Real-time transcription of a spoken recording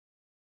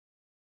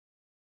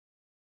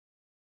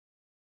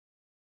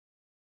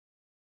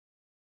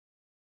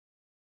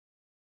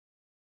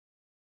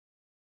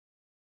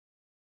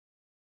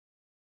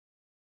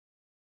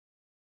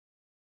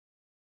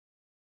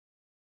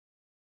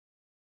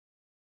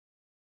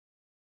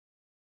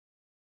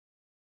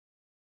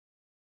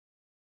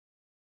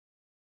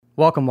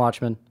Welcome,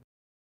 Watchman.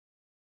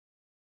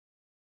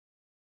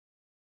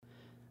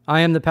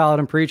 I am the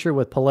Paladin Preacher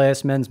with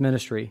Peleus Men's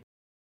Ministry.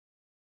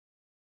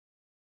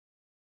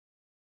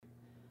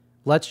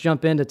 Let's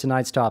jump into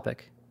tonight's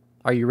topic.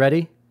 Are you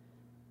ready?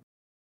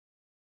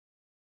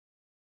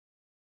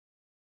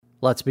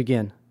 Let's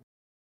begin.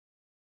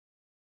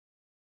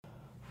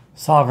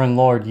 Sovereign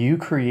Lord, you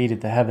created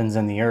the heavens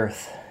and the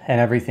earth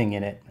and everything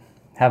in it.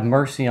 Have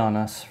mercy on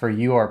us, for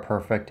you are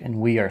perfect and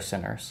we are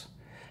sinners.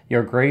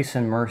 Your grace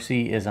and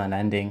mercy is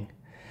unending.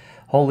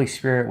 Holy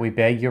Spirit, we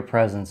beg your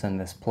presence in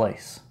this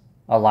place.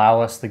 Allow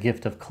us the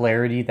gift of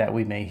clarity that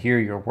we may hear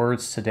your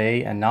words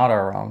today and not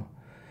our own.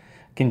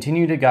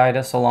 Continue to guide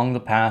us along the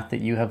path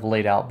that you have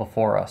laid out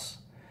before us.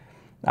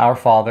 Our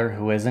Father,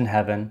 who is in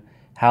heaven,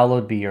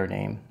 hallowed be your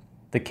name.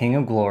 The King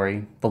of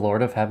glory, the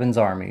Lord of heaven's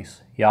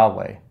armies,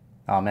 Yahweh.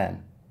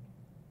 Amen.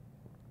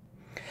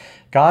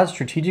 God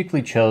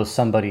strategically chose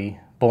somebody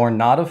born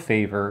not of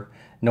favor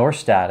nor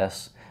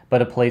status,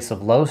 but a place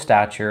of low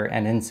stature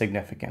and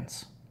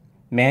insignificance.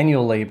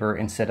 Manual labor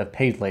instead of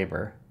paid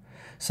labor.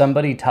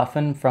 Somebody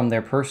toughened from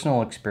their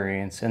personal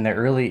experience in the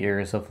early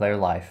years of their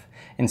life,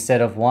 instead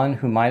of one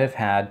who might have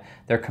had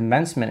their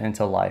commencement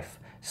into life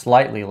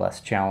slightly less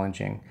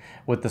challenging,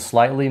 with a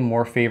slightly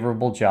more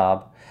favorable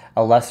job,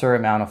 a lesser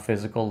amount of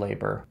physical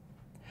labor.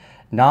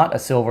 Not a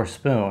silver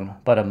spoon,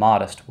 but a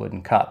modest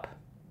wooden cup.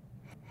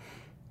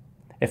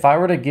 If I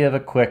were to give a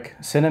quick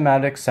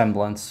cinematic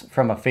semblance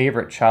from a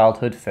favorite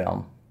childhood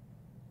film,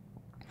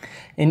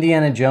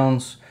 Indiana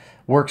Jones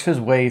works his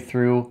way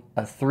through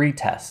 3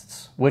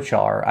 tests, which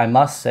are, I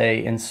must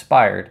say,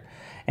 inspired,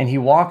 and he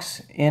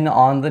walks in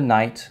on the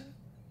knight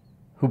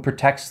who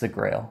protects the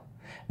Grail.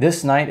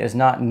 This knight is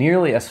not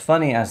nearly as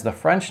funny as the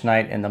French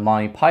knight in the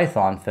Monty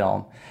Python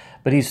film,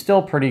 but he's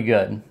still pretty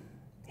good.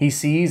 He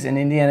sees in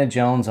Indiana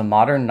Jones a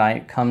modern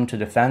knight come to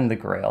defend the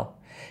Grail.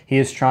 He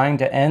is trying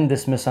to end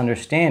this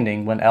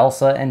misunderstanding when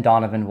Elsa and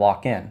Donovan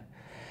walk in.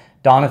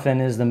 Donovan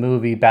is the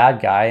movie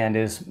bad guy, and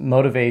his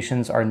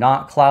motivations are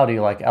not cloudy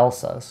like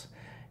Elsa's.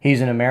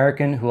 He's an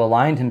American who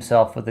aligned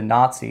himself with the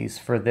Nazis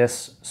for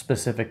this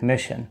specific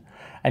mission,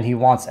 and he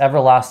wants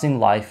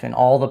everlasting life and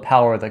all the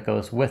power that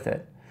goes with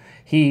it.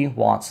 He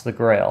wants the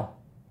Grail.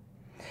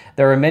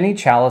 There are many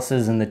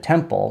chalices in the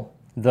temple,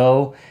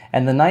 though,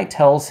 and the knight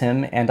tells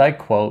him, and I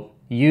quote,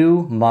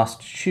 "You must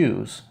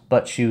choose,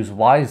 but choose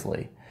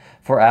wisely.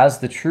 For as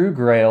the true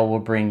Grail will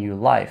bring you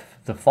life,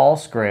 the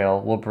false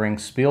Grail will bring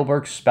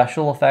Spielberg's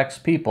special effects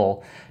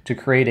people to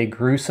create a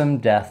gruesome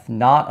death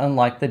not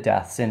unlike the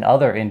deaths in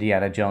other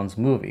Indiana Jones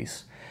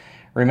movies.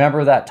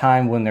 Remember that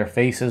time when their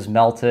faces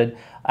melted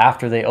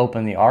after they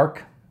opened the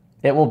Ark?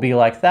 It will be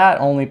like that,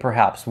 only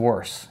perhaps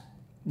worse.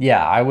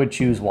 Yeah, I would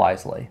choose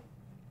wisely."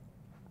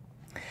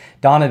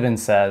 Donovan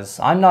says,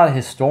 "I'm not a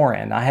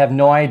historian. I have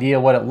no idea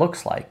what it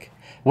looks like.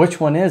 Which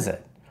one is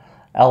it?"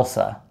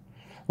 Elsa,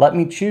 "Let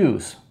me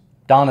choose."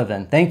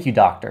 Donovan, "Thank you,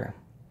 doctor."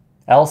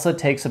 Elsa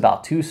takes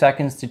about 2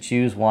 seconds to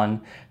choose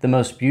one, the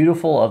most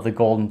beautiful of the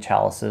golden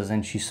chalices,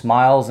 and she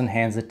smiles and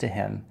hands it to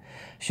him.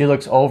 She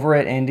looks over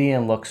at Indy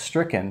and looks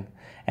stricken,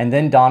 and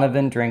then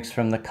Donovan drinks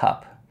from the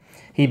cup.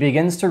 He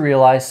begins to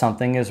realize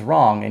something is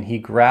wrong, and he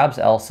grabs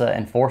Elsa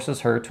and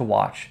forces her to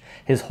watch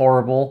his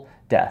horrible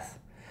death.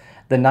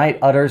 The knight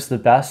utters the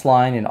best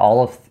line in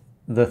all of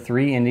the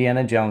 3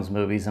 Indiana Jones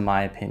movies, in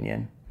my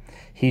opinion.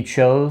 He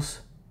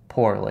chose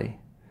poorly.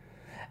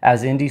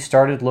 As Indy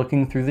started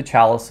looking through the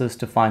chalices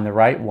to find the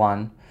right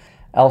one,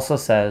 Elsa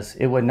says,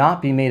 "It would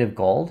not be made of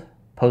gold?"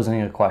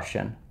 posing a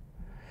question.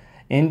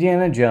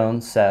 Indiana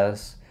Jones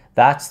says,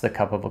 "That's the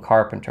cup of a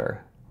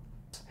carpenter."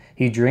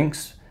 He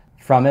drinks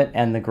from it,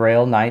 and the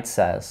Grail Knight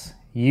says,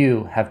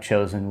 "You have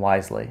chosen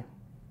wisely."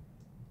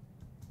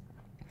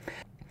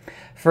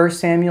 1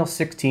 Samuel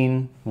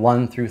 16,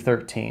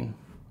 1-13.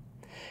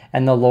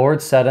 And the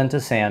Lord said unto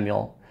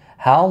Samuel,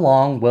 "How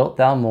long wilt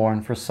thou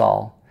mourn for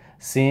Saul,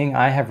 seeing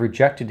I have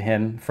rejected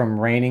him from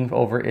reigning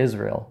over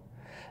Israel?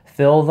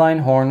 Fill thine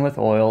horn with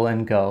oil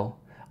and go.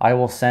 I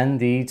will send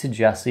thee to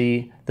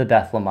Jesse the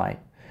Bethlehemite,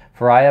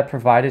 for I have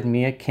provided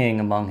me a king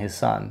among his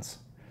sons."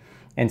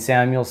 And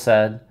Samuel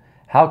said,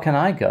 "How can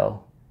I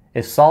go?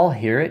 If Saul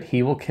hear it,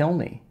 he will kill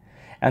me."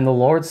 And the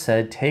Lord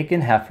said, "Take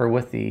an heifer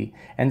with thee,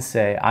 and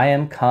say, I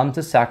am come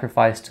to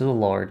sacrifice to the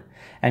Lord,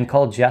 and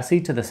call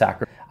Jesse to the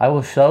sacrifice. I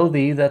will show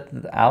thee that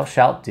thou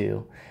shalt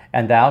do,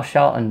 and thou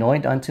shalt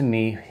anoint unto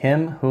me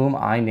him whom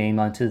I name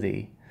unto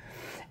thee."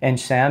 And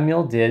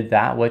Samuel did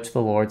that which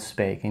the Lord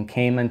spake, and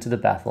came into the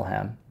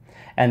Bethlehem.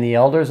 And the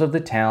elders of the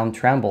town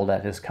trembled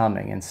at his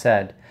coming, and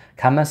said,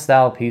 "Comest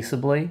thou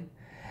peaceably?"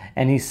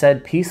 And he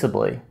said,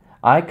 "Peaceably.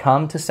 I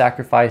come to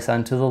sacrifice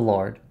unto the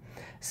Lord.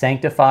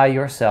 Sanctify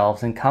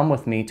yourselves, and come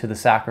with me to the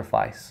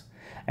sacrifice."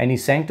 And he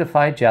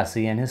sanctified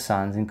Jesse and his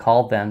sons, and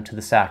called them to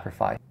the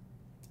sacrifice.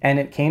 And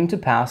it came to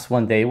pass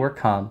when they were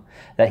come,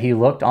 that he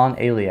looked on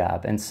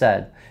Eliab, and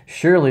said,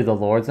 "Surely the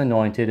Lord's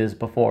anointed is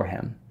before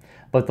him."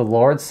 But the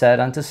Lord said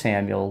unto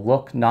Samuel,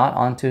 "Look not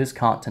unto his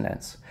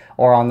countenance,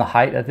 or on the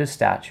height of his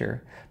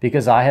stature,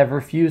 because I have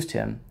refused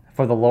him.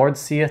 For the Lord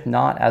seeth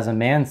not as a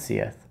man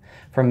seeth.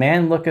 For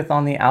man looketh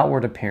on the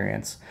outward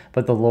appearance,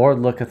 but the Lord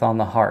looketh on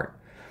the heart.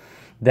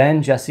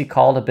 Then Jesse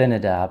called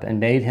Abinadab, and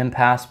made him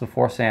pass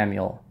before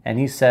Samuel. And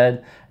he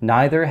said,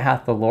 Neither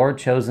hath the Lord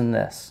chosen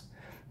this.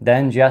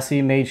 Then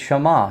Jesse made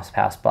Shammah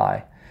pass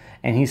by.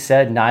 And he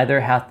said,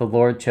 Neither hath the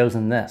Lord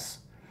chosen this.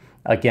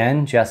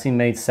 Again Jesse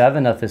made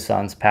 7 of his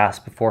sons pass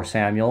before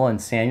Samuel.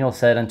 And Samuel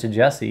said unto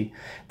Jesse,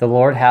 The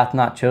Lord hath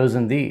not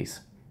chosen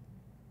these.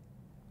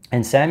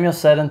 And Samuel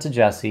said unto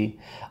Jesse,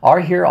 Are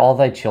here all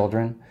thy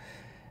children?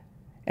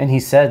 And he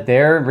said,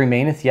 There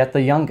remaineth yet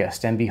the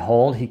youngest, and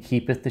behold, he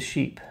keepeth the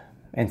sheep.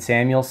 And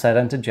Samuel said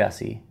unto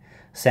Jesse,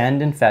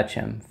 Send and fetch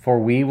him, for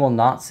we will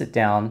not sit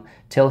down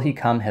till he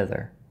come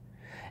hither.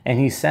 And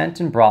he sent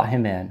and brought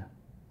him in.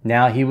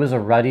 Now he was a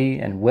ruddy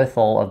and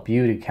withal of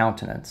beauty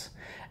countenance,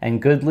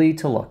 and goodly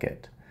to look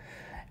at.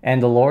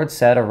 And the Lord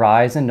said,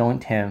 Arise,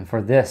 anoint him,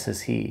 for this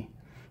is he.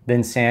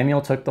 Then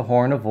Samuel took the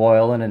horn of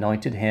oil and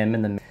anointed him,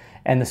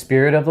 and the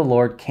Spirit of the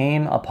Lord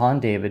came upon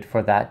David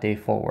for that day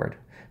forward.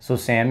 So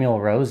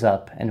Samuel rose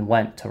up and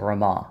went to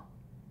Ramah.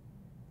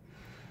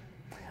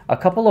 A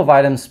couple of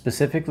items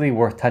specifically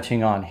worth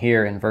touching on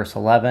here in verse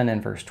 11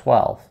 and verse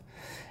 12.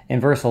 In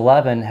verse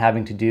 11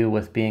 having to do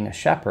with being a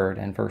shepherd,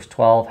 and verse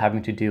 12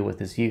 having to do with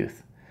his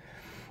youth.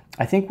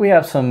 I think we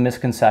have some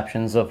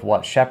misconceptions of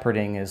what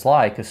shepherding is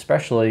like,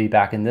 especially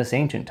back in this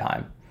ancient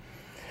time.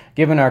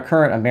 Given our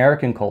current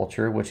American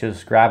culture, which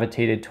has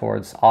gravitated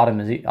towards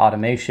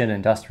automation and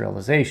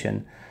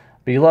industrialization,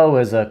 below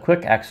is a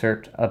quick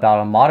excerpt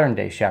about a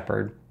modern-day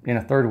shepherd in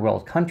a third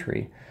world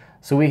country,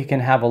 so we can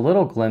have a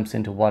little glimpse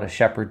into what a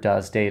shepherd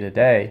does day to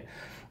day.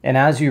 And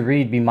as you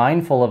read, be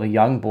mindful of a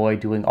young boy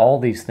doing all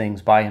these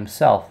things by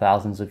himself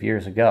thousands of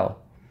years ago.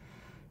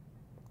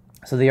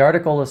 So the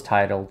article is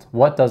titled,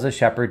 What Does a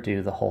Shepherd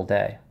Do the Whole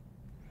Day?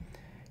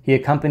 He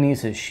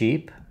accompanies his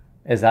sheep.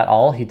 Is that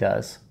all he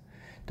does?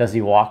 Does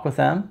he walk with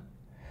them?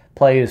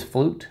 Play his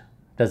flute?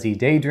 Does he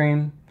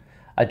daydream?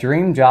 A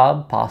dream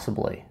job?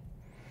 Possibly.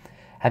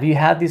 Have you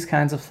had these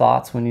kinds of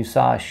thoughts when you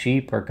saw a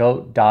sheep or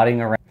goat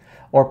dotting around?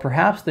 Or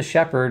perhaps the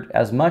shepherd,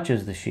 as much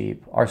as the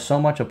sheep, are so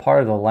much a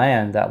part of the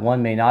land that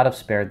one may not have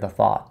spared the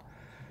thought.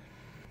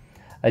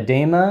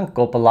 Adema,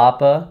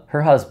 Gopalapa,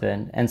 her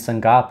husband, and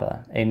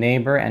Sangapa, a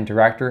neighbor and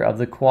director of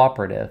the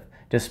cooperative,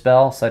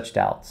 dispel such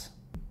doubts.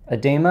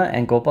 Adema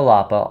and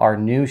Gopalapa are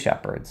new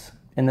shepherds,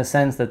 in the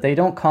sense that they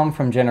don't come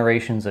from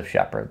generations of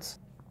shepherds.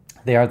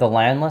 They are the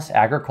landless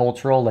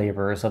agricultural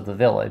laborers of the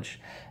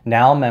village,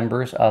 now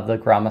members of the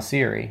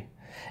Gramasiri,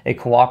 a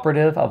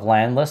cooperative of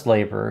landless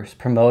laborers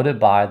promoted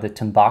by the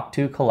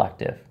Timbuktu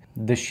Collective,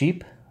 the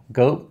sheep,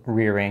 goat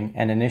rearing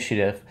and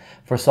initiative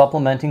for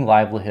supplementing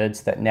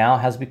livelihoods that now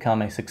has become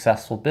a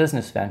successful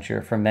business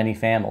venture for many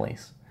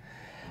families.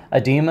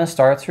 Adema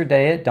starts her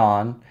day at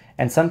dawn,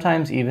 and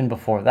sometimes even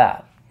before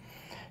that.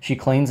 She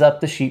cleans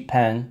up the sheep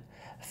pen,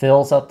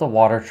 fills up the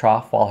water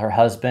trough, while her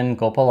husband,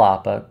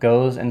 Gopalapa,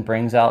 goes and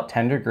brings out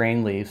tender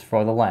grain leaves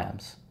for the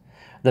lambs.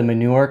 The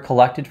manure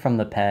collected from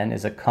the pen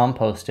is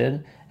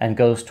composted and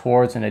goes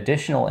towards an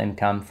additional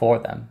income for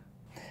them.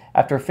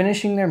 After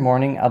finishing their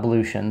morning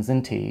ablutions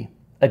and tea,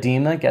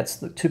 Adema gets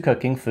to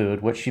cooking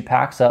food, which she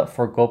packs up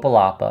for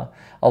Gopalapa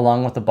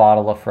along with a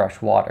bottle of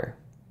fresh water.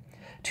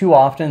 Too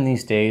often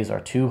these days are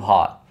too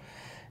hot.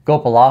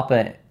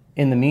 Gopalapa,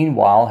 in the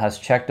meanwhile, has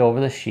checked over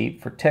the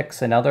sheep for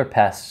ticks and other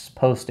pests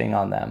posting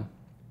on them.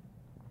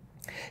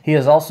 He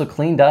has also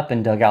cleaned up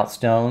and dug out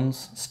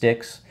stones,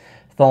 sticks,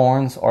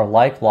 thorns, or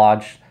like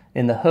lodged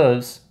in the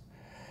hooves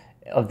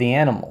of the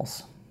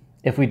animals.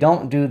 If we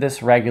don't do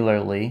this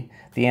regularly,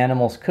 the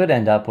animals could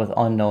end up with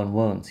unknown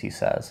wounds, he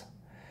says.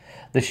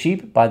 The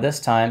sheep by this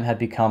time had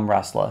become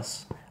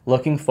restless,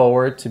 looking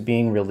forward to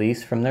being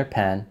released from their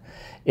pen,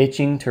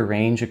 itching to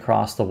range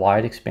across the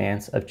wide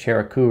expanse of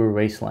Cherakuru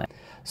wasteland.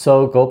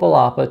 So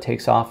Gopalapa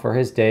takes off for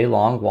his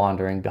day-long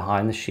wandering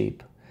behind the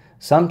sheep,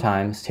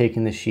 sometimes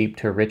taking the sheep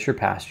to richer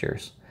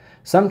pastures,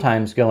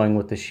 sometimes going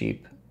with the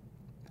sheep.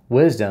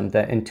 Wisdom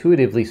that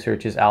intuitively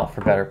searches out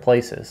for better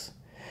places.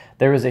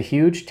 There is a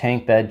huge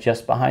tank bed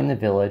just behind the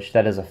village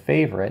that is a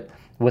favorite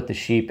with the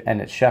sheep and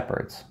its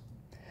shepherds.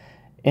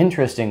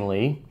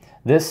 Interestingly,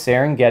 this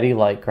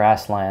Serengeti-like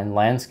grassland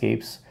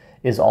landscapes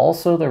is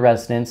also the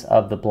residence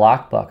of the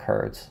black buck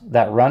herds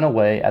that run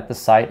away at the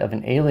sight of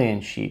an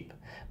alien sheep,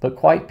 but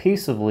quite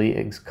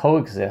peaceably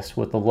coexist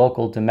with the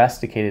local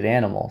domesticated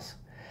animals.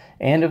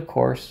 And of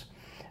course,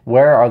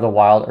 where are the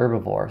wild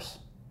herbivores?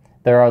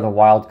 There are the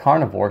wild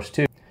carnivores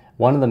too.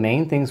 One of the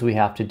main things we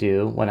have to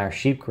do when our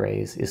sheep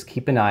graze is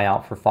keep an eye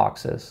out for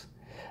foxes.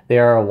 They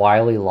are a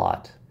wily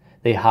lot.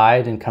 They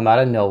hide and come out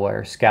of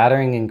nowhere,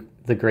 scattering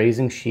the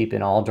grazing sheep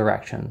in all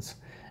directions.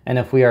 And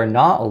if we are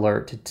not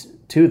alert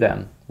to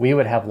them, we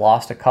would have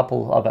lost a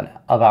couple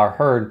of our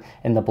herd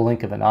in the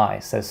blink of an eye,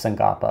 says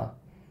Sangapa.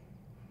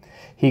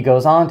 He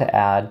goes on to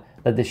add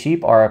that the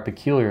sheep are a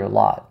peculiar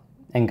lot,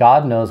 and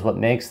God knows what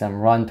makes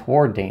them run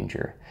toward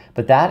danger,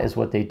 but that is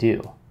what they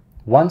do.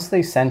 Once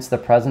they sense the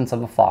presence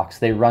of a fox,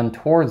 they run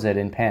towards it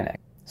in panic.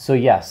 So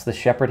yes, the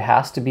shepherd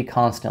has to be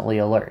constantly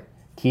alert,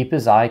 keep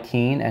his eye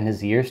keen and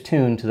his ears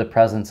tuned to the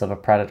presence of a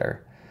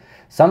predator.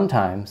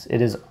 Sometimes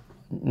it is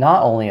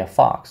not only a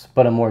fox,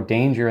 but a more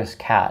dangerous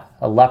cat,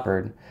 a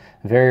leopard,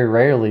 very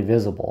rarely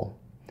visible.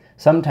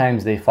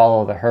 Sometimes they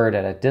follow the herd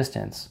at a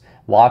distance,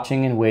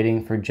 watching and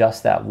waiting for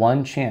just that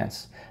one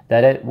chance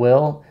that it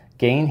will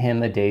gain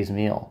him a day's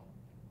meal.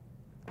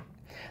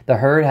 The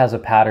herd has a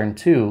pattern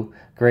too,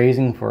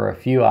 grazing for a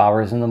few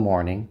hours in the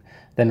morning,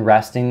 then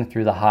resting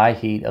through the high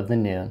heat of the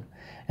noon,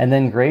 and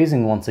then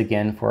grazing once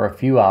again for a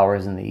few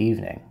hours in the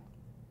evening.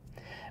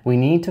 We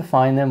need to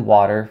find them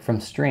water from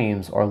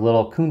streams or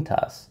little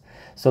kuntas,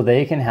 so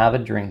they can have a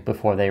drink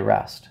before they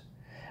rest.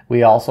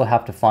 We also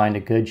have to find a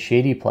good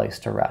shady place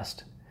to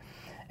rest.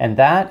 And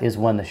that is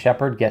when the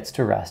shepherd gets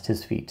to rest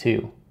his feet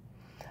too.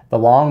 The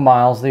long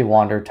miles they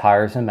wander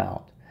tires him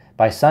out.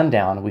 By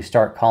sundown, we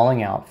start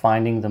calling out,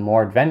 finding the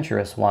more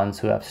adventurous ones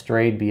who have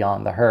strayed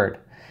beyond the herd,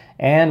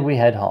 and we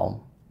head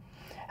home.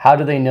 How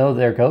do they know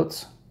they're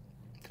goats?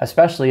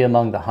 Especially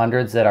among the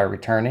hundreds that are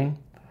returning.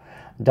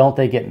 Don't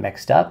they get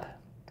mixed up?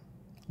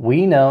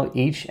 We know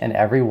each and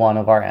every one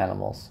of our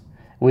animals.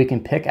 We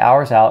can pick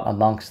ours out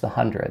amongst the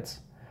hundreds.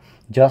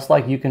 Just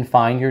like you can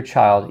find your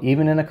child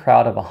even in a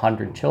crowd of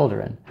 100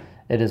 children,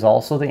 it is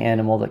also the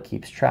animal that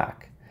keeps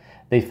track.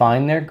 They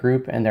find their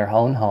group in their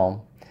own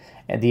home,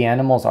 and the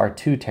animals are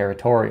too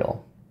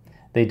territorial.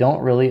 They don't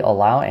really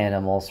allow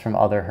animals from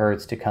other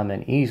herds to come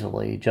in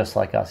easily, just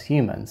like us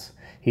humans,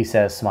 he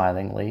says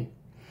smilingly.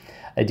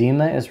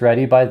 Edema is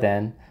ready by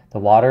then, the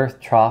water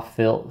trough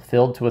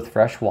filled with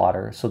fresh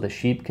water so the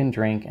sheep can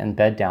drink and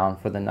bed down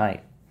for the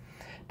night.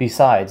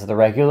 Besides the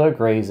regular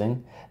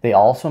grazing, they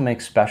also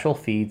make special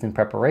feeds and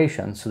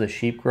preparations so the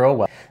sheep grow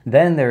well.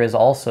 Then there is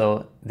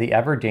also the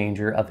ever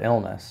danger of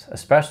illness,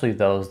 especially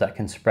those that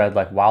can spread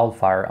like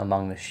wildfire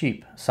among the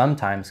sheep,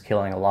 sometimes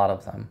killing a lot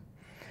of them.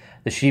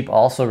 The sheep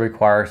also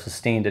require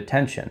sustained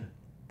attention.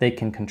 They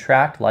can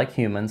contract, like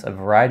humans, a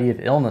variety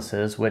of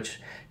illnesses which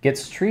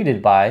gets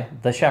treated by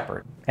the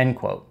shepherd, end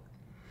quote.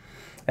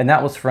 And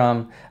that was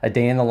from A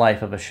Day in the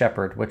Life of a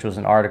Shepherd, which was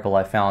an article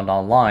I found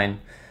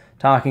online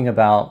talking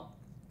about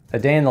a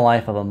day in the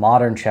life of a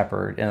modern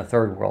shepherd in a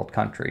third world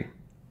country.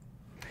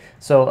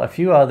 So a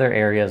few other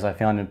areas I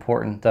found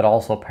important that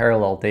also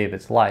parallel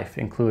David's life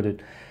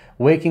included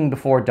waking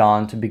before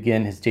dawn to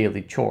begin his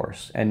daily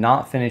chores and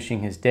not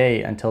finishing his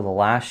day until the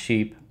last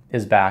sheep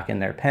is back in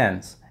their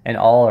pens and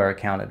all are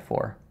accounted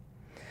for.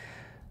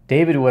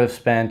 David would have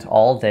spent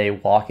all day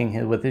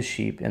walking with his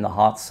sheep in the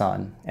hot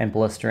sun and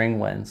blistering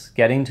winds,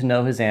 getting to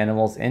know his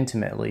animals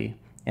intimately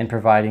and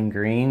providing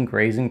green,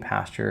 grazing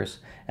pastures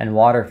and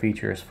water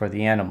features for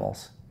the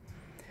animals.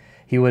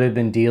 He would have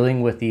been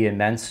dealing with the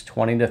immense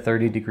 20 to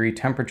 30 degree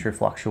temperature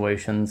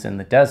fluctuations in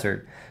the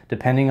desert,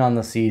 depending on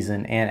the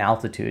season and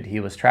altitude he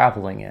was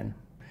traveling in.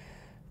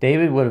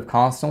 David would have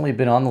constantly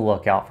been on the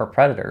lookout for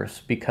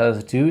predators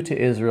because due to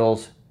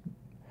Israel's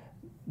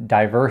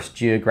diverse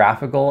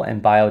geographical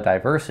and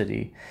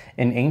biodiversity,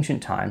 in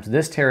ancient times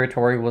this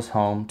territory was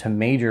home to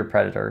major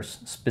predators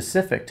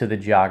specific to the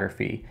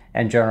geography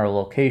and general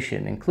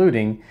location,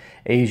 including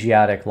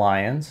Asiatic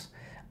lions,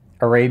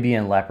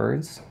 Arabian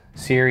leopards,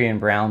 Syrian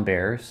brown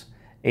bears,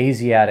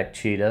 Asiatic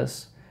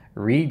cheetahs,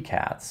 reed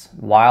cats,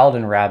 wild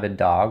and rabid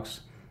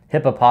dogs,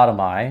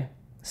 hippopotami,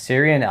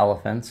 Syrian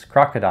elephants,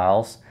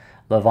 crocodiles,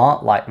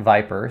 Levant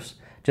vipers,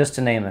 just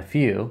to name a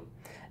few,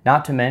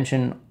 not to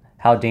mention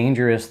how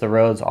dangerous the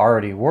roads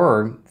already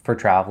were for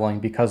traveling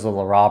because of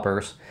the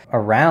robbers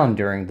around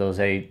during those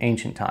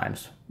ancient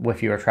times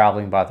if you were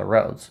traveling by the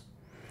roads.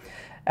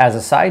 As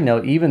a side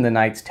note, even the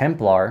Knights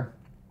Templar,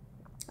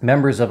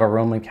 members of a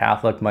Roman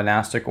Catholic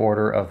monastic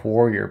order of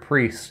warrior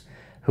priests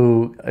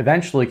who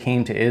eventually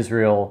came to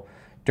Israel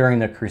during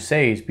the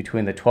Crusades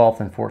between the 12th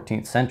and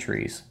 14th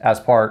centuries as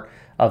part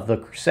of the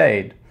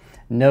Crusade,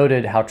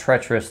 noted how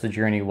treacherous the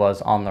journey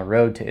was on the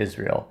road to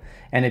Israel,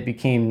 and it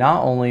became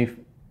not only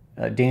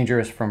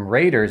dangerous from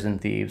raiders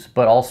and thieves,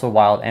 but also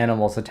wild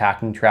animals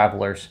attacking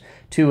travelers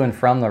to and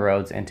from the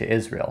roads into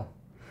Israel.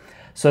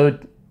 So,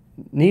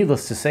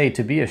 needless to say,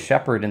 to be a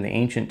shepherd in the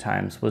ancient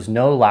times was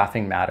no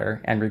laughing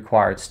matter and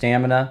required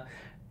stamina,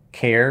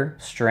 care,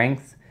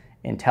 strength,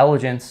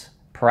 intelligence,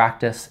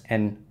 practice,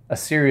 and a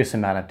serious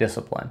amount of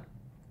discipline.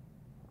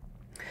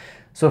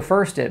 So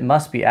first, it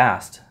must be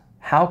asked,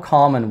 how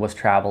common was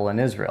travel in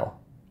Israel?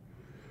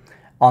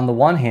 On the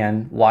one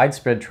hand,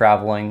 widespread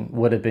traveling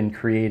would have been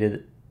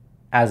created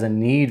as a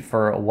need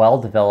for a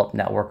well-developed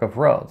network of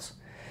roads,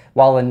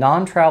 while a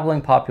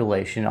non-traveling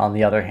population, on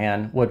the other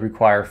hand, would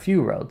require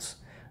few roads.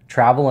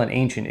 Travel in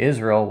ancient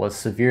Israel was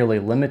severely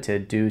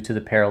limited due to the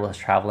perilous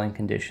traveling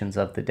conditions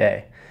of the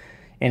day.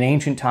 In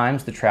ancient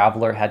times, the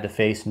traveler had to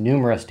face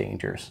numerous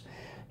dangers.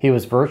 He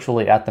was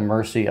virtually at the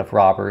mercy of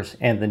robbers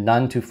and the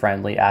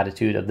none-too-friendly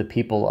attitude of the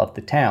people of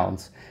the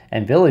towns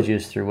and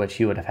villages through which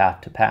he would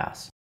have to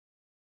pass.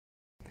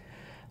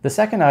 The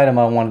second item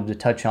I wanted to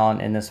touch on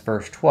in this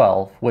verse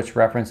 12, which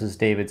references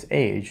David's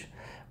age,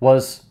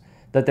 was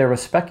that there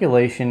was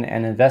speculation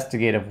and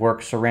investigative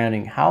work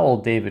surrounding how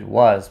old David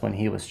was when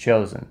he was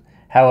chosen.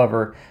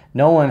 However,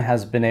 no one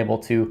has been able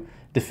to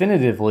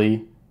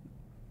definitively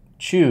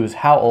choose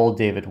how old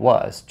David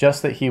was,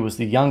 just that he was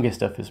the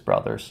youngest of his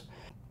brothers.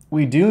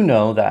 We do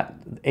know that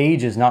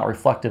age is not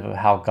reflective of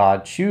how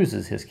God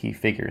chooses his key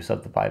figures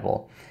of the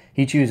Bible.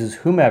 He chooses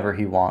whomever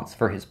he wants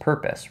for his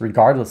purpose,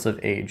 regardless of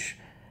age,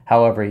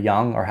 however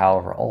young or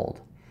however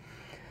old.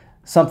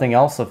 Something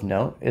else of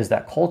note is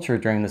that culture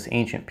during this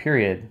ancient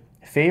period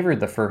favored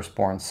the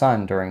firstborn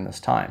son during this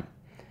time.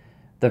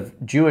 The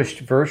Jewish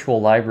Virtual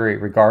Library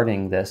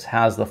regarding this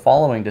has the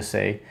following to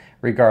say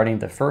regarding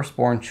the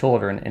firstborn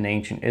children in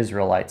ancient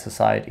Israelite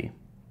society.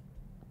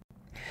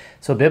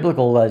 So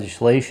biblical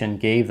legislation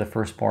gave the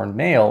firstborn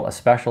male a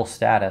special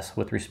status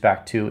with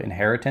respect to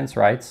inheritance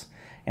rights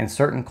and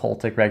certain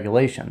cultic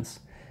regulations.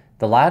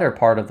 The latter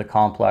part of the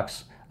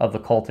complex of the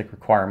cultic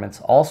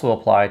requirements also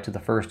applied to the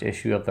first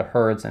issue of the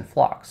herds and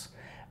flocks,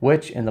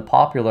 which in the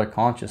popular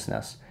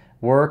consciousness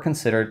were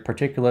considered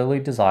particularly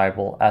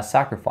desirable as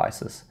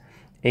sacrifices.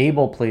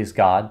 Abel pleased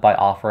God by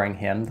offering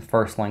him the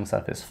firstlings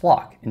of his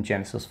flock in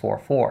Genesis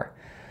 4:4.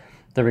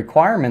 The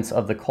requirements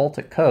of the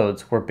cultic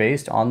codes were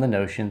based on the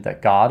notion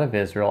that God of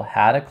Israel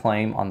had a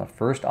claim on the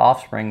first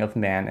offspring of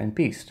man and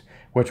beast,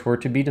 which were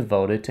to be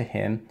devoted to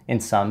him in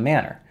some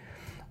manner.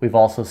 We've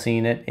also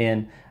seen it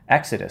in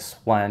Exodus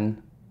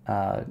when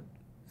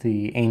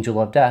the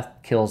angel of death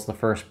kills the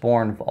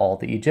firstborn of all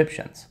the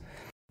Egyptians.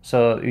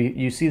 So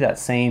you see that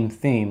same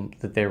theme,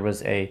 that there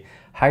was a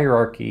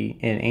hierarchy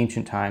in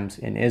ancient times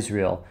in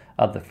Israel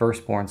of the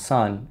firstborn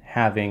son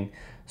having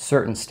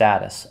certain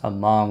status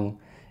among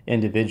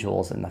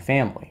individuals in the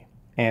family.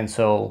 And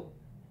so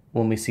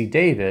when we see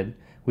David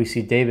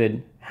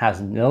has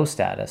no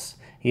status.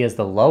 He has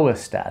the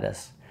lowest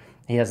status.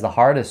 He has the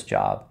hardest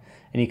job,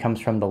 and he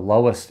comes from the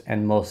lowest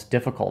and most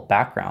difficult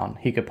background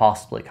he could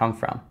possibly come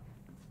from.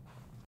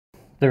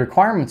 The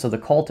requirements of the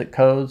cultic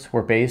codes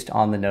were based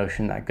on the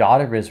notion that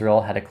God of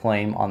Israel had a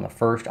claim on the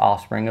first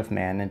offspring of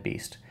man and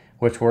beast,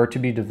 which were to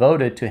be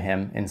devoted to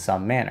him in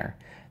some manner.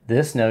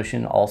 This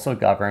notion also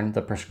governed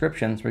the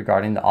prescriptions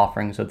regarding the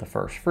offerings of the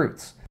first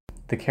fruits.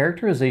 The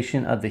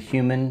characterization of the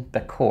human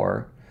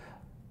Bekor,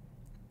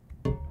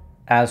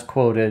 as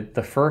quoted,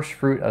 the first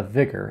fruit of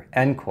vigor,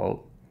 end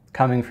quote,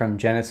 coming from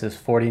Genesis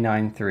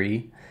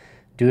 49:3,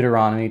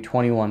 Deuteronomy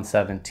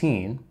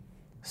 21:17,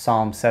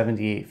 Psalm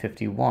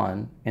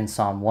 78:51, and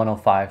Psalm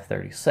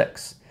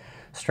 105:36,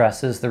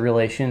 stresses the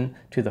relation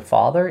to the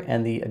father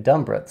and the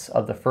adumbrates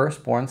of the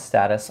firstborn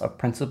status of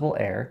principal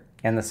heir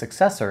and the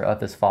successor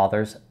of his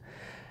fathers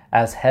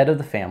as head of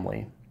the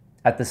family.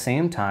 At the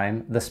same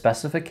time, the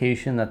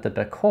specification that the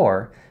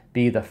Bekor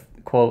be the,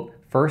 quote,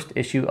 first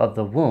issue of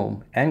the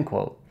womb, end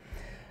quote,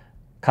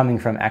 coming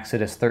from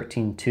Exodus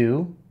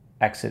 13:2,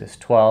 Exodus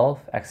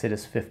 12,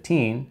 Exodus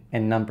 15,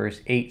 and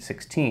Numbers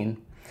 8:16,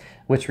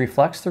 which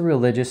reflects the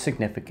religious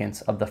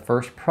significance of the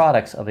first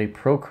products of a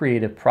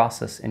procreative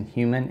process in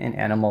human and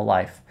animal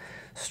life,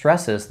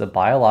 stresses the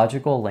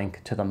biological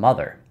link to the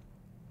mother.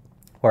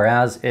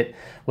 Whereas it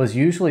was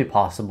usually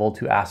possible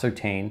to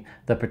ascertain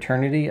the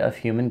paternity of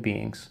human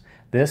beings,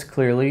 this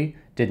clearly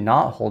did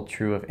not hold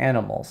true of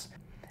animals,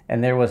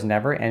 and there was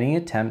never any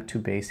attempt to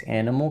base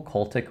animal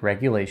cultic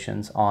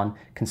regulations on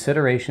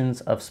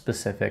considerations of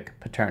specific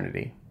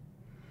paternity.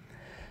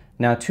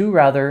 Now, two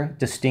rather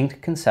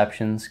distinct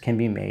conceptions can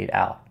be made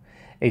out.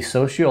 A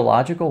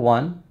sociological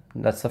one,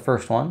 that's the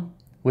first one,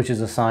 which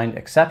is assigned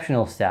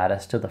exceptional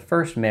status to the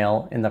first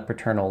male in the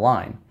paternal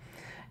line,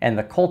 and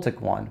the cultic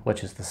one,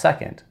 which is the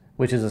second,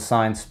 which is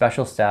assigned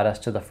special status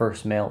to the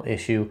first male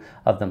issue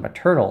of the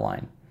maternal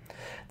line.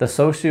 The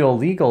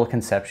socio-legal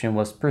conception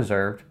was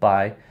preserved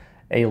by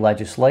a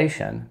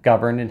legislation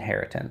governed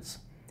inheritance.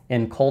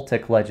 In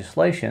cultic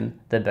legislation,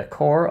 the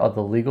Bekor of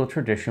the legal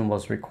tradition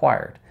was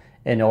required,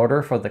 in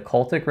order for the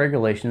cultic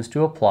regulations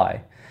to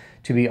apply,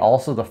 to be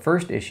also the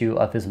first issue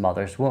of his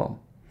mother's womb.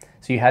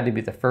 So you had to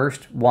be the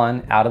first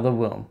one out of the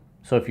womb.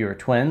 So if you were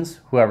twins,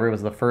 whoever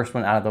was the first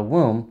one out of the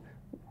womb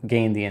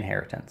gained the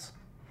inheritance.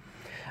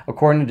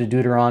 According to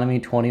Deuteronomy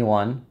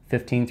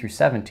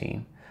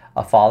 21:15-17,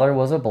 a father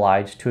was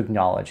obliged to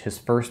acknowledge his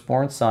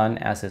firstborn son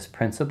as his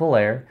principal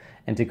heir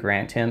and to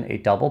grant him a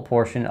double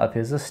portion of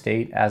his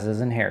estate as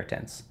his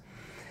inheritance.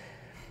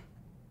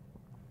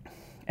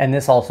 And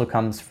this also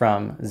comes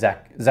from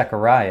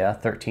Zechariah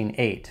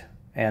 13:8,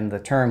 and the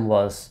term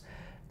was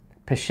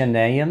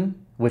Pishaneim,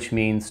 which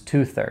means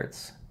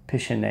 2/3.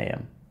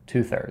 Pishaneim,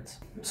 2/3.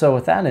 So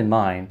with that in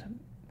mind,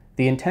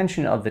 the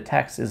intention of the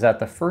text is that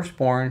the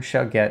firstborn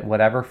shall get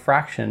whatever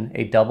fraction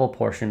a double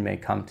portion may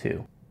come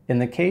to. In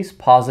the case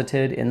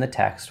posited in the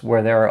text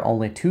where there are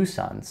only 2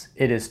 sons,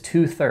 it is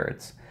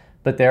 2/3,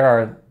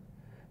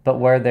 but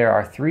where there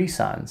are 3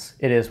 sons,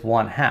 it is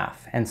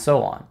 1/2, and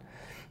so on.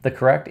 The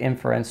correct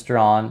inference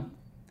drawn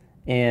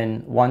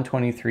in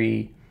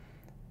 123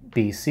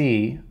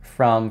 BC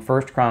from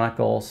 1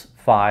 Chronicles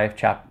 5,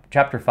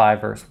 chapter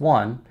 5, verse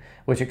 1,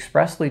 which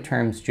expressly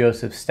terms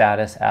Joseph's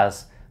status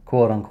as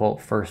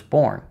quote-unquote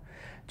firstborn.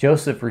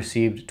 Joseph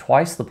received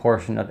twice the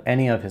portion of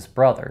any of his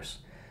brothers,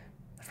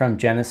 from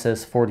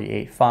Genesis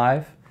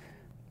 48:5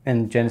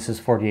 and Genesis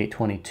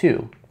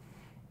 48:22.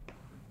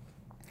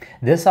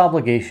 This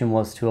obligation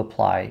was to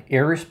apply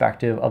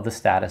irrespective of the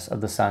status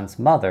of the son's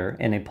mother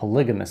in a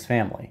polygamous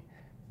family.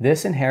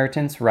 This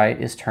inheritance right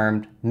is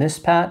termed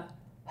Mishpat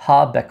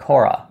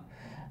ha-Bekora,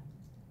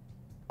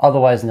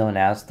 otherwise known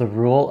as the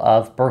rule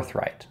of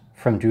birthright,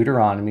 from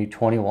Deuteronomy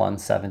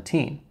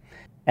 21:17,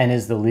 and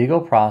is the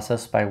legal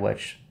process by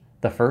which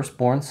the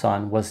firstborn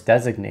son was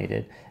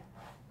designated,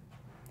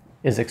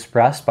 is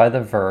expressed by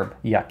the verb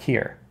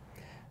yakir,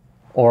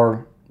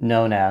 or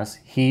known as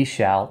he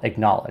shall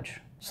acknowledge.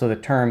 So the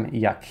term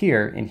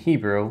yakir in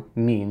Hebrew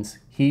means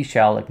he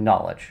shall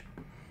acknowledge.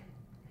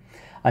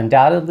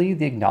 Undoubtedly,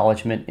 the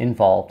acknowledgement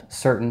involved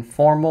certain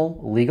formal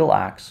legal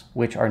acts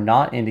which are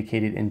not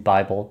indicated in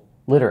Bible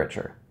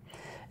literature.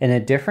 In a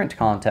different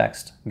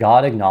context,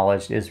 God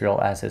acknowledged Israel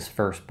as his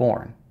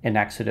firstborn in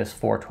Exodus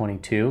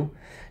 4:22,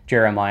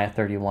 Jeremiah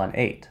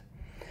 31:8.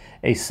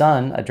 A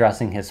son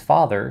addressing his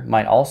father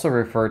might also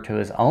refer to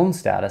his own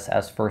status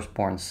as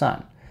firstborn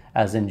son,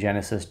 as in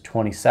Genesis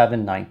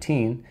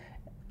 27:19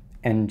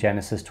 and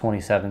Genesis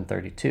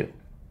 27:32.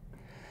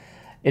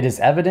 It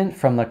is evident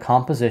from the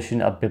composition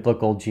of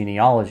biblical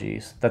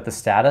genealogies that the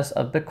status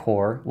of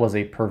Bekor was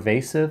a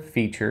pervasive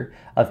feature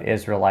of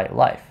Israelite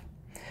life.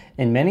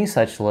 In many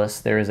such lists,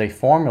 there is a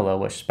formula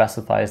which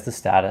specifies the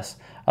status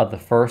of the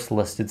first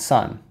listed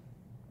son.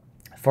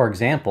 For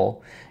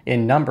example,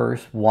 in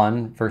Numbers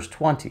 1 verse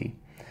 20,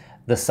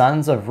 the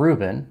sons of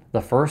Reuben,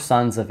 the first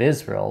sons of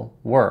Israel,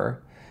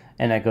 were,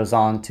 and it goes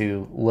on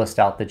to list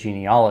out the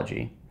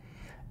genealogy.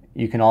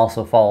 You can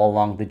also follow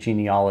along the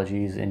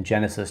genealogies in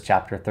Genesis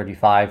chapter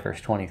 35 verse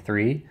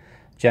 23,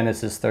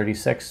 Genesis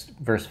 36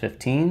 verse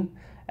 15,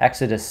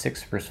 Exodus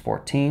 6 verse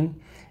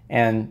 14,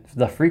 and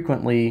the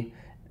frequently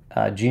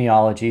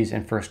genealogies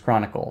in 1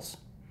 Chronicles.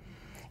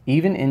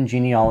 Even in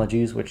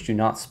genealogies which do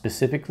not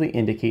specifically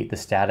indicate the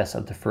status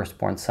of the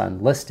firstborn son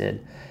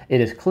listed, it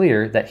is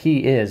clear that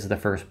he is the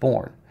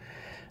firstborn.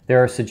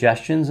 There are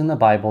suggestions in the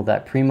Bible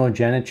that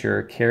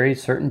primogeniture carried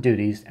certain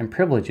duties and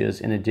privileges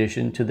in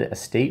addition to the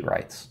estate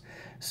rights.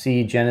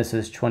 See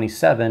Genesis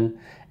 27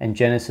 and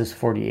Genesis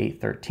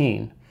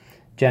 48:13,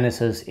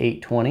 Genesis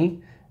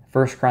 8:20,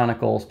 1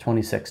 Chronicles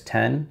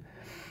 26:10,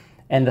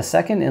 and the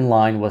second in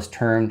line was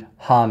termed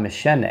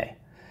Ha-Mishene,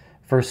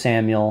 1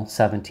 Samuel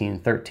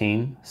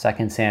 17:13,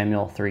 2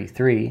 Samuel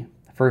 3:3,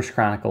 1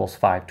 Chronicles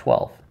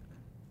 5:12.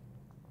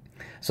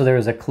 So there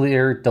is a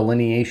clear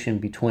delineation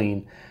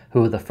between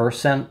who the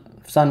first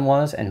son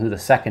was and who the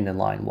second in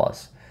line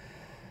was.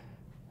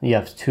 You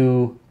have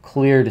two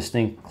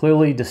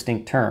clearly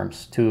distinct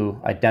terms to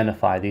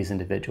identify these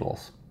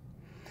individuals.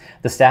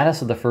 The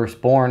status of the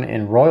firstborn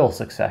in royal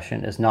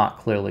succession is not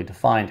clearly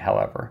defined,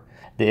 however.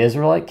 The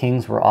Israelite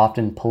kings were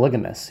often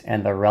polygamous,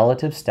 and the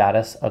relative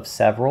status of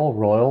several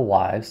royal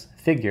wives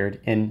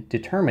figured in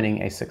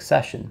determining a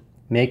succession,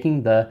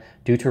 making the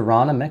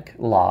Deuteronomic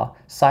law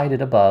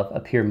cited above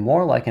appear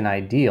more like an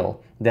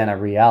ideal than a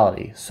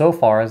reality, so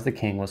far as the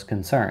king was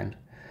concerned.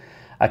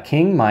 A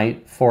king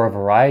might, for a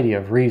variety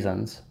of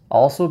reasons,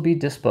 also be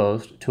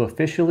disposed to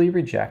officially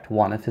reject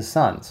one of his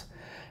sons.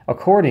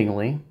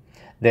 Accordingly,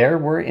 there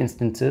were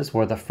instances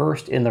where the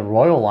first in the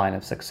royal line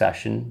of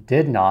succession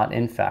did not,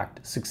 in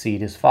fact, succeed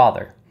his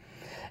father.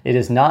 It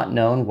is not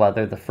known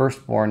whether the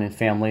firstborn in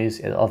families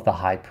of the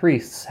high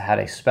priests had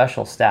a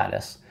special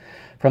status.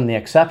 From the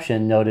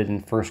exception noted in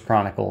 1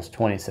 Chronicles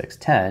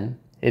 26:10,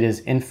 it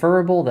is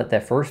inferable that the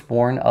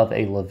firstborn of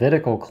a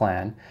Levitical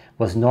clan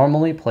was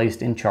normally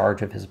placed in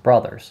charge of his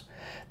brothers.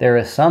 There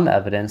is some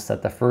evidence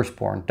that the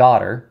firstborn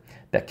daughter,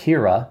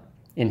 Bekira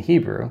in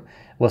Hebrew,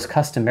 was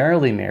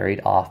customarily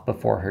married off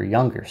before her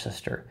younger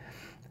sister,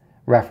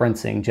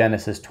 referencing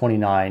Genesis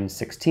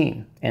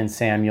 29:16 and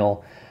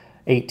Samuel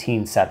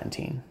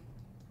 18:17.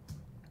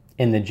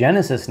 In the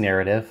Genesis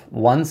narrative,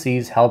 one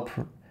sees how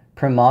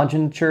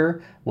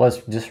primogeniture was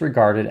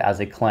disregarded as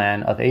a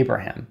clan of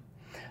Abraham.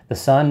 The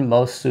son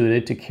most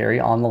suited to carry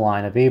on the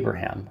line of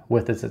Abraham,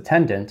 with its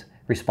attendant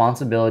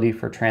responsibility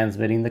for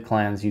transmitting the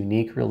clan's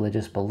unique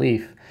religious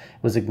belief,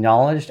 was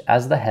acknowledged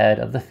as the head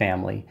of the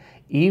family,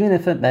 even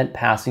if it meant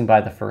passing by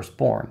the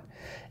firstborn.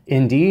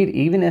 Indeed,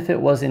 even if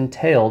it was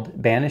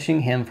entailed banishing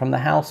him from the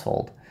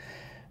household.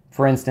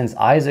 For instance,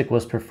 Isaac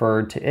was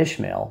preferred to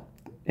Ishmael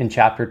in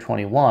chapter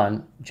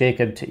 21,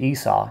 Jacob to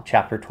Esau,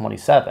 chapter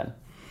 27.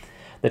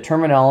 The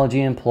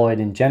terminology employed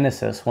in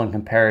Genesis when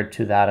compared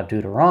to that of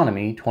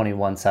Deuteronomy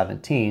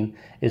 21:17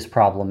 is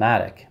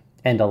problematic,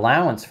 and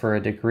allowance for a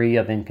degree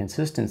of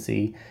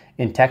inconsistency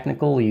in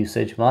technical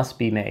usage must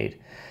be made.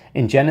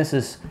 In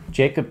Genesis,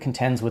 Jacob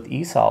contends with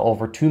Esau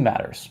over two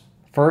matters.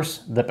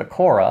 First, the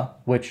Bekora,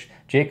 which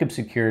Jacob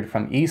secured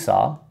from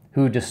Esau,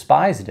 who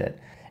despised it,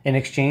 in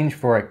exchange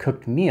for a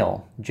cooked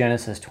meal,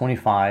 Genesis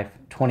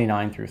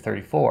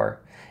 25:29-34,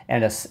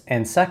 and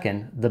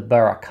second, the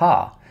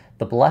Barakah,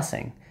 the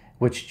blessing,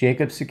 which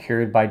Jacob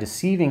secured by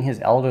deceiving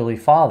his elderly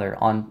father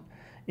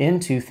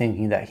into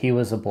thinking that he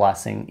was a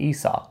blessing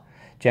Esau,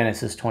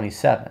 Genesis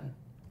 27.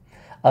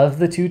 Of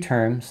the two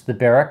terms, the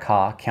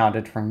Barakah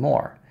counted for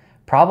more,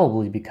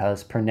 probably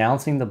because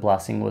pronouncing the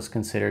blessing was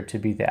considered to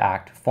be the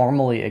act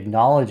formally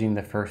acknowledging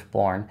the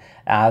firstborn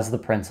as the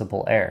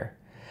principal heir.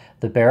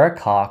 The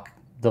barakah,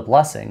 the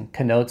blessing,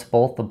 connotes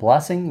both the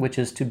blessing which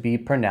is to be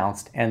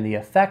pronounced and the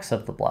effects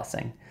of the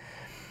blessing.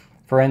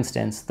 For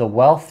instance, the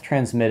wealth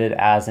transmitted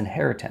as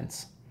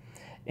inheritance.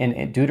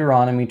 In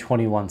Deuteronomy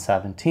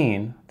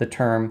 21:17, the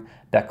term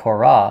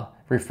Bekorah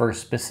refers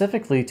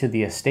specifically to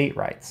the estate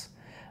rights.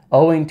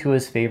 Owing to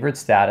his favored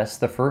status,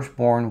 the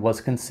firstborn was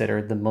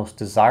considered the most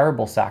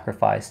desirable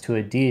sacrifice to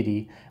a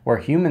deity where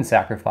human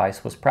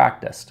sacrifice was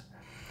practiced.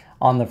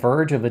 On the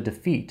verge of a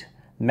defeat,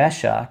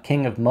 Mesha,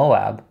 king of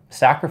Moab,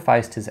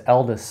 sacrificed his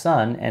eldest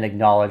son and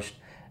acknowledged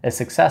a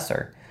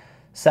successor.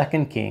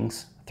 2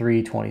 Kings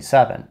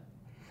 3:27.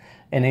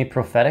 In a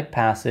prophetic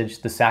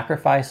passage, the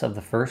sacrifice of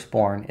the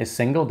firstborn is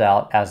singled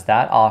out as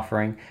that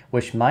offering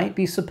which might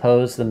be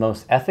supposed the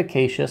most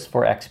efficacious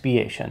for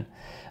expiation.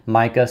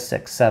 Micah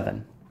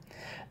 6:7.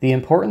 The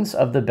importance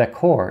of the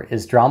Bekor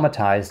is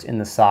dramatized in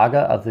the saga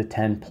of the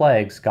 10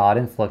 plagues God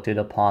inflicted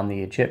upon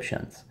the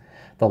Egyptians,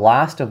 the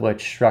last of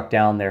which struck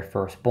down their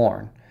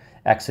firstborn,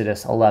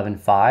 Exodus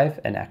 11:5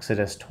 and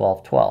Exodus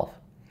 12:12.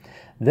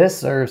 This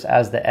serves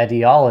as the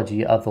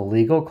etiology of the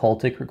legal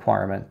cultic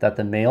requirement that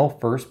the male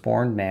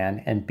firstborn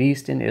man and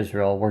beast in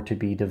Israel were to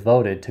be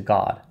devoted to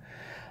God.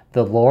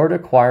 The Lord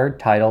acquired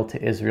title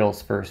to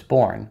Israel's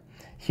firstborn,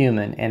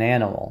 human and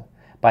animal.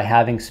 By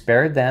having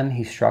spared them,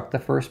 he struck the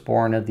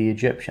firstborn of the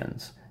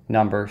Egyptians,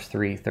 Numbers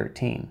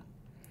 3:13.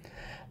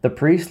 The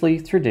priestly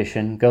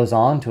tradition goes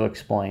on to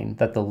explain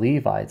that the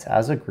Levites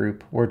as a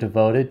group were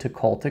devoted to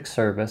cultic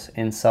service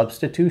in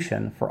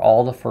substitution for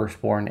all the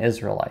firstborn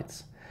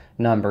Israelites.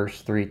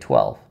 Numbers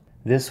 3:12.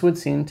 This would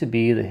seem to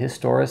be the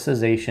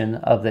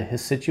historicization of the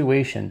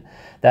situation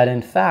that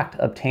in fact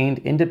obtained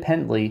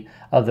independently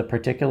of the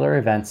particular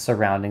events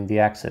surrounding the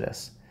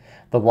Exodus.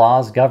 The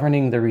laws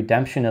governing the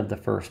redemption of the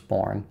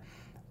firstborn,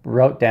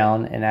 wrote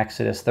down in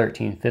Exodus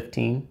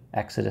 13:15,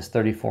 Exodus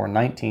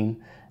 34:19,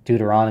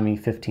 Deuteronomy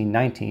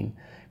 15:19,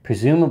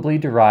 presumably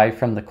derived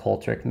from the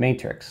cultic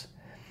matrix.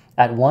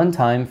 At one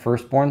time,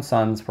 firstborn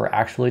sons were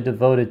actually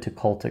devoted to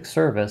cultic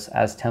service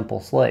as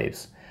temple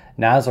slaves.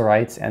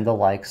 Nazarites and the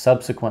like.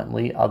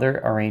 Subsequently, other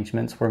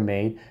arrangements were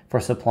made for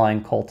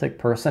supplying cultic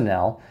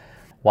personnel,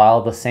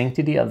 while the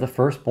sanctity of the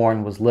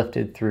firstborn was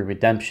lifted through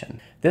redemption.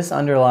 This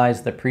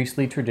underlies the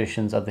priestly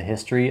traditions of the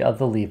history of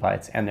the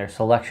Levites and their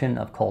selection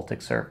of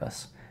cultic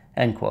service."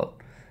 End quote.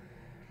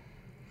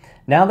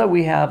 Now that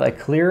we have a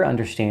clear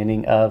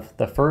understanding of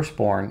the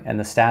firstborn and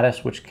the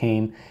status which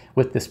came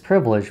with this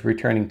privilege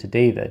returning to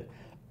David,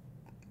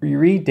 we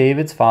read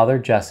David's father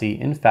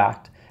Jesse, in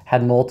fact,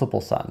 had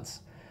multiple sons.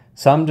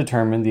 Some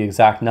determined the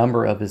exact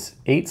number of his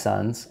 8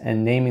 sons,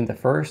 and naming the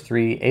first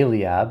 3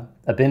 Eliab,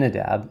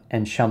 Abinadab,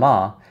 and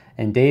Shammah,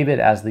 and David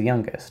as the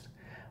youngest.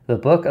 The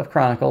book of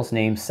Chronicles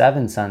names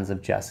 7 sons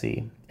of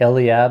Jesse: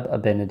 Eliab,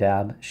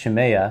 Abinadab,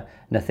 Shemaiah,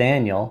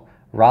 Nathaniel,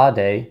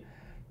 Radai,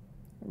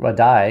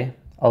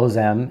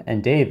 Ozem,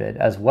 and David,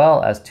 as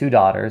well as 2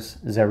 daughters,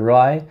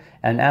 Zeruiah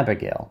and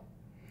Abigail.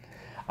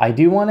 I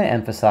do want to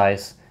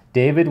emphasize,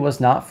 David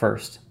was not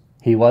first,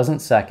 he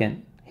wasn't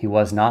second, he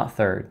was not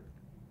third.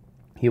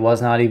 He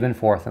was not even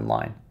fourth in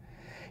line.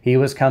 He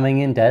was coming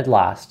in dead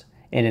last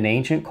in an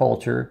ancient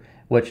culture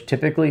which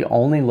typically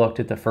only looked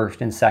at the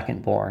first and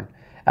second born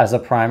as a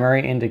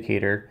primary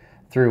indicator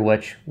through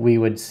which we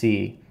would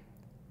see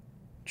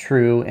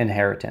true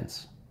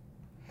inheritance.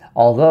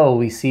 Although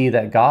we see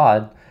that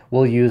God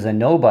will use a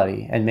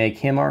nobody and make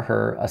him or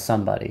her a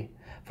somebody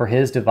for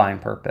his divine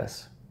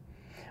purpose.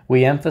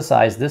 We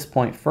emphasize this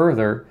point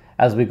further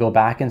as we go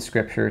back in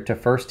Scripture to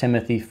 1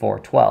 Timothy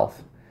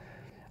 4:12.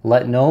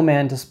 "Let no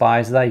man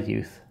despise thy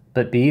youth,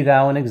 but be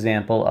thou an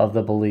example of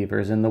the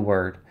believers in the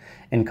word,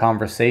 in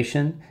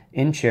conversation,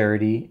 in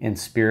charity, in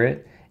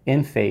spirit,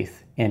 in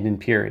faith, and in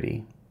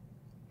purity."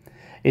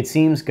 It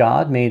seems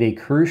God made a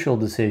crucial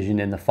decision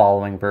in the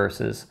following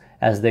verses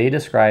as they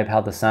describe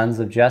how the sons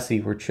of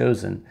Jesse were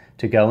chosen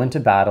to go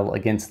into battle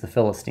against the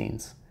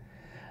Philistines.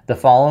 The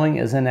following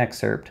is an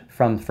excerpt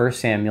from 1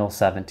 Samuel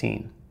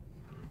 17.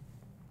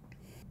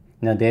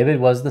 "Now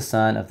David was the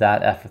son of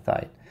that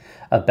Ephrathite,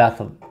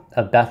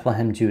 of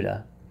Bethlehem,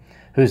 Judah,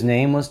 whose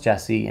name was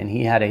Jesse, and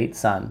he had 8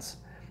 sons.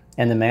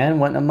 And the man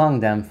went among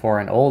them for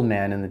an old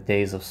man in the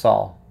days of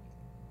Saul.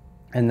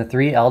 And the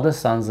 3 eldest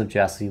sons of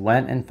Jesse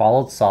went and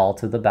followed Saul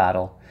to the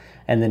battle.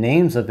 And the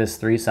names of his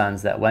 3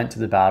 sons that went to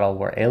the battle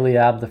were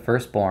Eliab the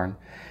firstborn,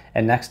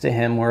 and next to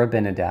him were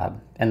Abinadab,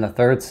 and the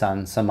 3rd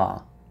son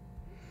Shammah.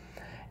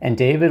 And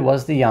David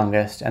was the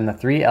youngest, and the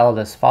 3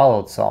 eldest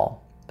followed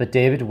Saul. But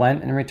David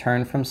went and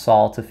returned from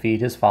Saul to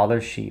feed his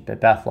father's sheep at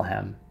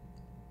Bethlehem."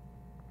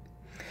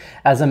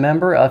 As a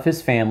member of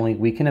his family,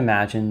 we can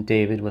imagine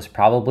David was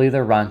probably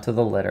the runt of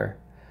the litter,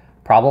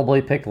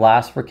 probably picked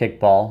last for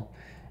kickball,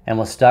 and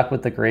was stuck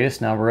with the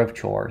greatest number of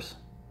chores.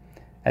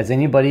 As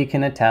anybody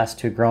can attest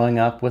to growing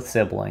up with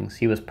siblings,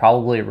 he was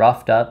probably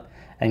roughed up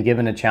and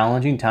given a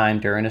challenging time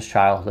during his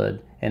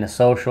childhood in a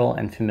social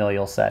and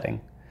familial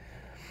setting.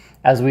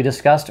 As we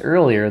discussed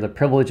earlier, the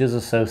privileges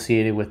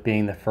associated with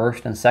being the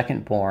first and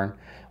second born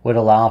would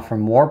allow for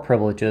more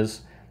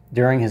privileges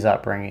during his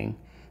upbringing,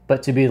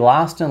 but to be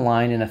last in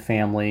line in a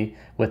family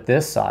with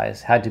this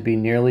size had to be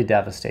nearly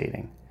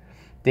devastating.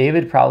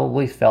 David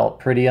probably felt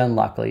pretty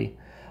unlucky,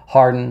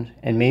 hardened,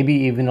 and maybe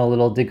even a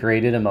little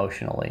degraded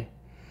emotionally.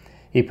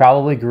 He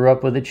probably grew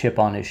up with a chip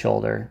on his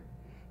shoulder,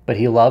 but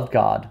he loved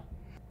God.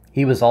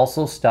 He was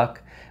also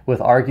stuck with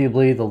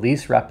arguably the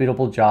least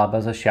reputable job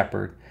as a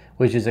shepherd,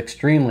 which is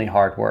extremely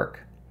hard work.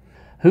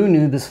 Who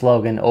knew the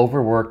slogan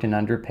 "overworked and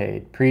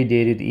underpaid"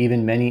 predated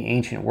even many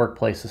ancient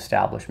workplace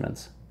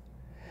establishments?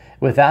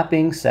 With that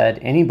being said,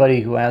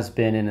 anybody who has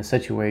been in a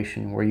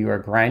situation where you are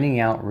grinding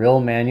out real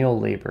manual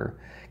labor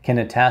can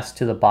attest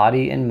to the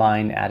body and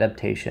mind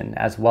adaptation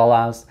as well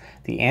as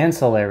the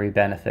ancillary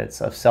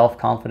benefits of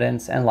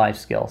self-confidence and life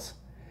skills.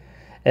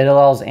 It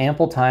allows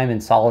ample time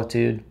in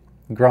solitude,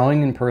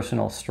 growing in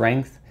personal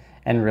strength,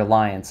 and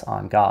reliance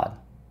on God.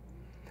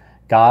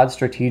 God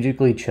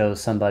strategically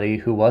chose somebody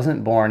who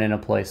wasn't born in a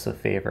place of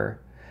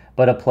favor,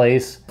 but a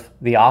place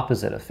the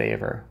opposite of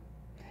favor,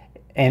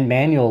 and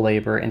manual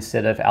labor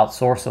instead of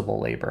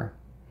outsourceable labor.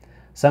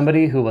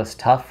 Somebody who was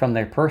tough from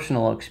their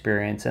personal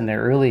experience in the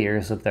early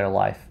years of their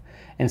life,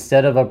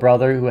 instead of a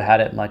brother who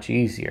had it much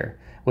easier,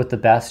 with the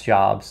best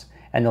jobs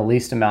and the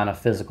least amount of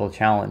physical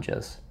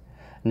challenges.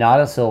 Not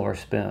a silver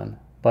spoon,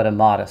 but a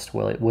modest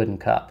wooden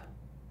cup.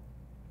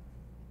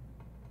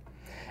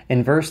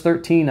 In verse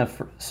 13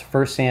 of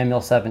 1 Samuel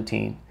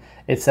 17,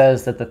 it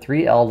says that the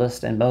 3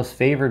 eldest and most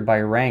favored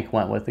by rank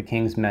went with the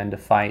king's men to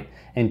fight,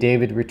 and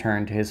David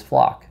returned to his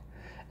flock.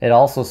 It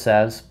also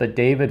says, "But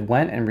David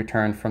went and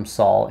returned from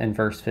Saul" in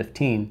verse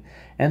 15,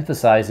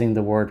 emphasizing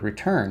the word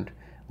returned,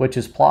 which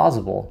is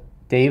plausible.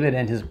 David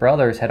and his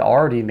brothers had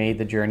already made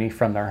the journey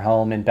from their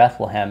home in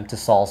Bethlehem to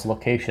Saul's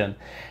location,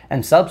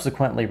 and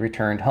subsequently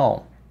returned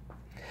home.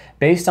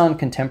 Based on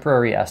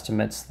contemporary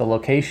estimates, the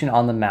location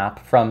on the map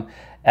from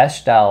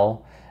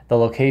Eshtaol, the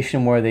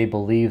location where they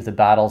believe the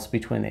battles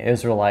between the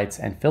Israelites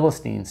and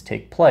Philistines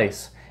take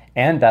place,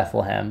 and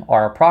Bethlehem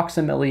are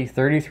approximately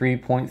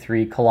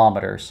 33.3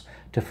 kilometers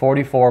to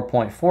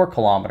 44.4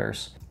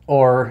 kilometers,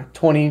 or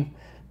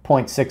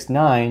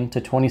 20.69 to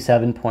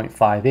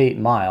 27.58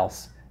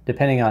 miles,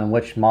 depending on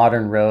which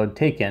modern road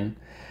taken.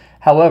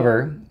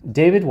 However,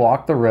 David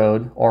walked the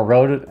road or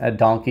rode a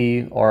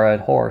donkey or a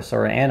horse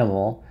or an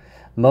animal.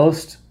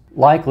 Most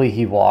likely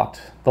he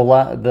walked, the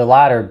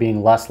latter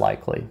being less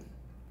likely.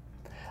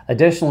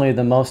 Additionally,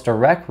 the most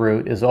direct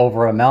route is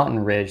over a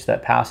mountain ridge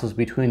that passes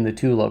between the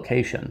 2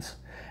 locations,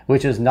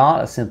 which is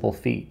not a simple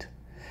feat.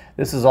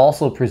 This is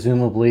also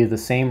presumably the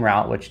same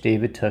route which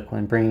David took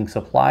when bringing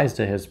supplies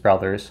to his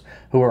brothers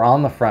who were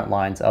on the front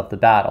lines of the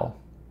battle.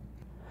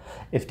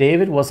 If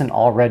David wasn't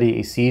already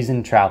a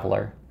seasoned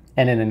traveler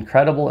and an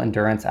incredible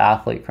endurance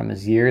athlete from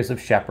his years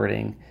of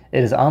shepherding,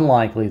 it is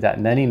unlikely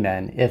that many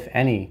men, if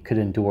any, could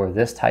endure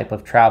this type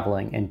of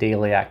traveling and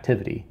daily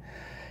activity.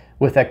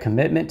 With a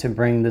commitment to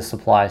bring the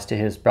supplies to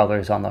his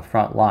brothers on the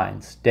front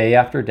lines, day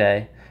after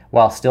day,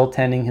 while still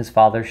tending his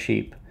father's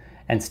sheep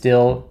and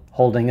still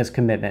holding his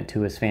commitment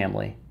to his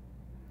family.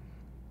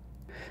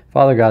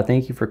 Father God,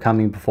 thank you for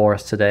coming before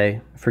us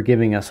today, for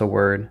giving us a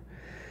word.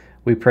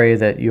 We pray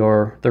that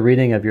the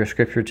reading of your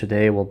scripture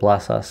today will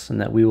bless us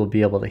and that we will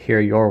be able to hear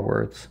your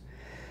words.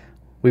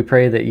 We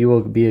pray that you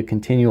will be a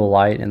continual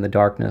light in the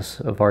darkness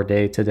of our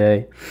day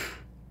today.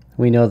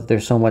 We know that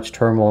there's so much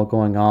turmoil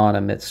going on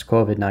amidst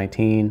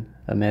COVID-19,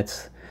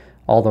 amidst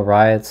all the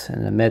riots,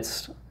 and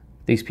amidst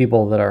these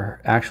people that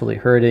are actually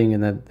hurting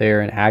and that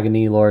they're in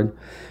agony, Lord,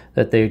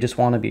 that they just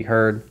want to be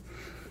heard.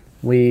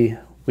 We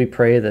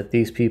pray that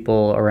these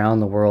people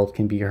around the world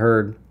can be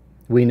heard.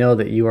 We know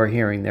that you are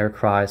hearing their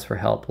cries for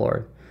help,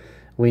 Lord.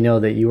 We know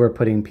that you are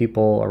putting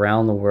people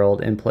around the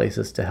world in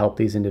places to help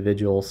these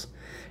individuals,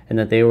 and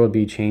that they will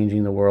be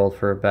changing the world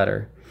for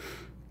better.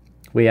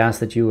 We ask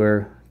that you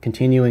are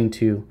continuing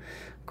to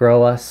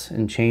grow us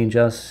and change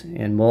us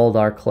and mold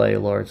our clay,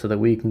 Lord, so that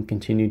we can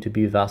continue to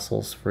be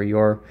vessels for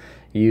your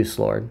use,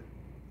 Lord.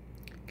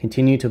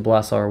 Continue to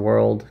bless our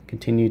world,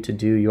 continue to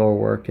do your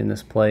work in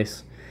this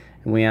place,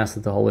 and we ask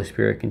that the Holy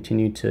Spirit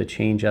continue to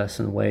change us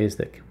in ways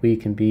that we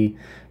can be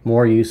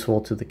more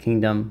useful to the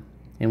kingdom,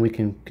 and we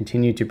can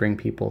continue to bring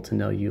people to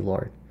know you,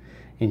 Lord.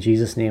 In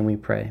Jesus' name we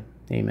pray.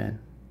 Amen.